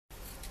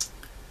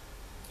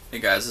Hey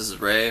guys, this is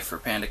Ray for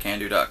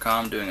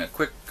PandaCanDo.com doing a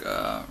quick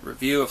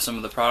review of some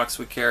of the products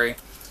we carry.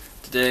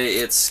 Today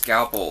it's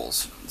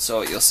Scalpels.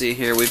 So you'll see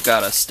here we've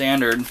got a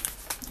standard,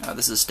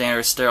 this is a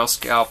standard sterile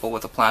scalpel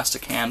with a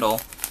plastic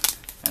handle,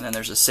 and then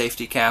there's a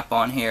safety cap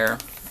on here.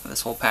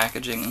 This whole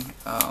packaging,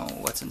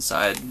 what's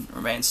inside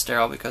remains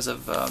sterile because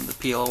of the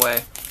peel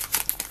away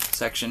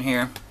section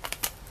here.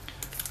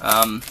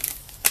 On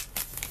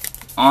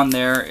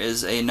there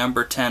is a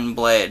number 10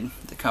 blade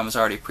that comes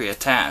already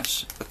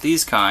pre-attached. With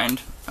these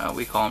kind,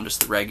 we call them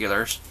just the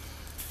regulars,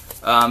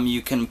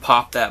 you can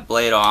pop that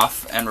blade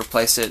off and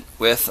replace it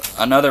with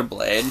another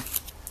blade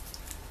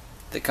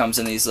that comes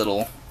in these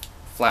little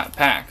flat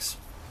packs.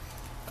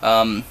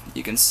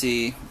 You can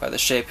see by the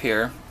shape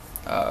here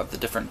of the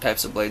different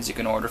types of blades you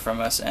can order from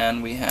us,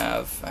 and we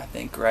have, I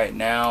think right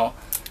now,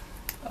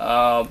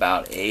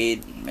 about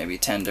 8, maybe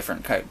 10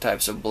 different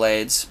types of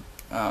blades.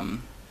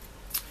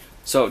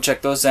 So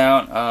check those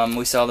out.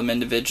 We sell them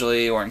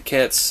individually or in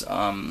kits,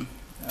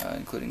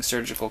 including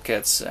surgical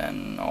kits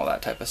and all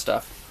that type of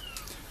stuff.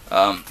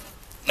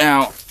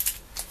 Now,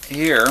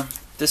 here,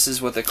 this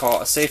is what they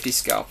call a safety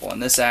scalpel,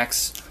 and this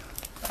acts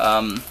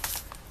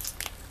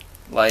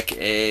like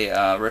a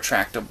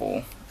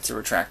retractable. It's a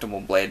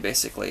retractable blade,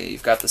 basically.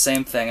 You've got the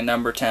same thing, a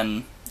number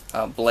 10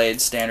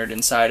 blade standard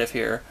inside of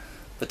here,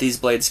 but these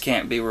blades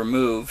can't be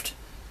removed.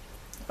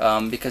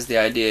 Because the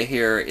idea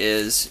here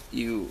is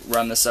you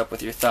run this up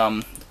with your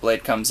thumb, the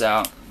blade comes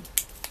out,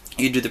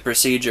 you do the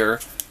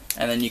procedure,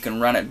 and then you can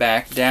run it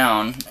back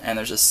down, and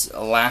there's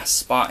a last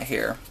spot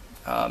here,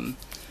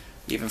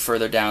 even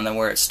further down than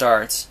where it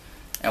starts,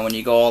 and when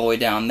you go all the way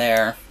down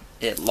there,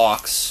 it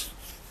locks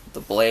the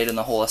blade and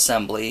the whole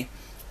assembly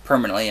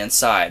permanently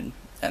inside,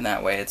 and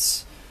that way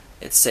it's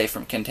safe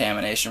from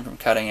contamination, from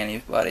cutting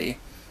anybody,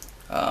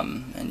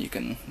 and you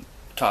can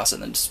toss it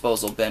in the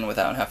disposal bin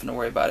without having to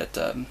worry about it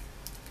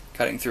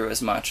cutting through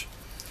as much.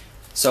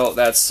 So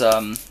that's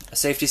a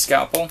safety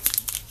scalpel,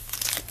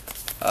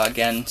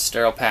 again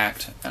sterile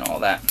packed and all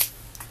that.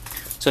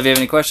 So if you have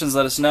any questions,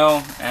 let us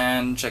know,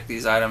 and check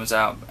these items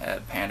out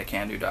at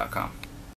PandaCanDo.com.